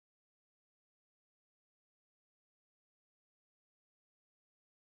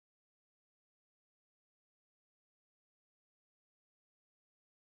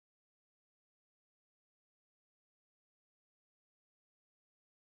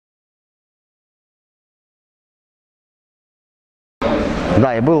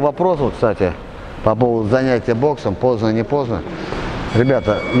Да, и был вопрос, вот, кстати, по поводу занятия боксом, поздно, не поздно.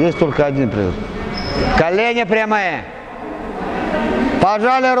 Ребята, есть только один призыв. Колени прямые.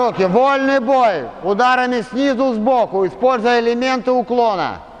 Пожали руки. Вольный бой. Ударами снизу, сбоку, используя элементы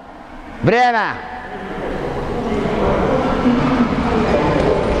уклона. Время.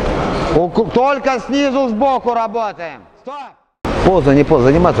 Только снизу, сбоку работаем. Стоп. Поздно, не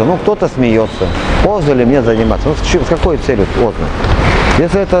поздно заниматься. Ну, кто-то смеется. Поздно ли мне заниматься? Ну, с какой целью поздно?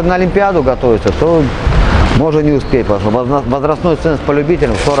 Если это на Олимпиаду готовится, то можно не успеть, потому что возрастной ценз по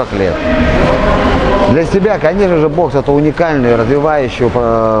любителям 40 лет. Для себя, конечно же, бокс это уникальный, развивающий,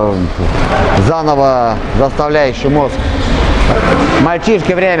 заново заставляющий мозг.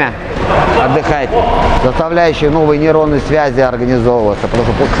 Мальчишки, время отдыхать, заставляющий новые нейронные связи организовываться, потому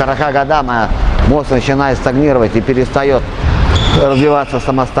что после 40 годам мозг начинает стагнировать и перестает развиваться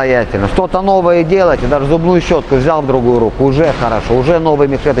самостоятельно. Что-то новое делать, и даже зубную щетку взял в другую руку, уже хорошо, уже новые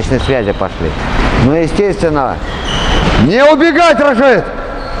межклеточные связи пошли. Но, естественно, не убегать, Рашид!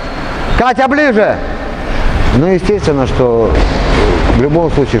 Катя, ближе! Ну, естественно, что в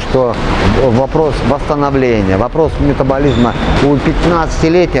любом случае, что вопрос восстановления, вопрос метаболизма у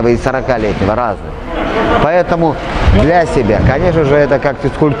 15-летнего и 40-летнего разный. Поэтому для себя, конечно же, это как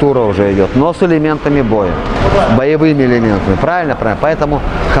физкультура уже идет, но с элементами боя, боевыми элементами, правильно? Правильно. Поэтому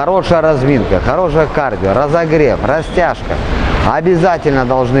хорошая разминка, хорошая кардио, разогрев, растяжка обязательно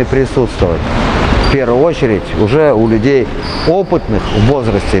должны присутствовать. В первую очередь уже у людей опытных в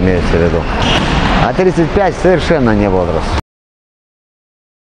возрасте имеется в виду. А 35 совершенно не возраст.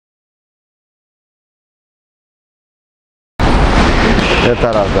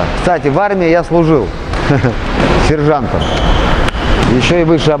 Это раз, да. Кстати, в армии я служил сержантом. Еще и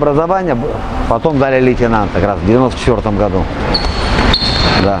высшее образование, потом дали лейтенанта, как раз в 94 году.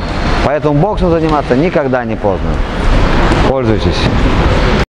 Да. Поэтому боксом заниматься никогда не поздно. Пользуйтесь.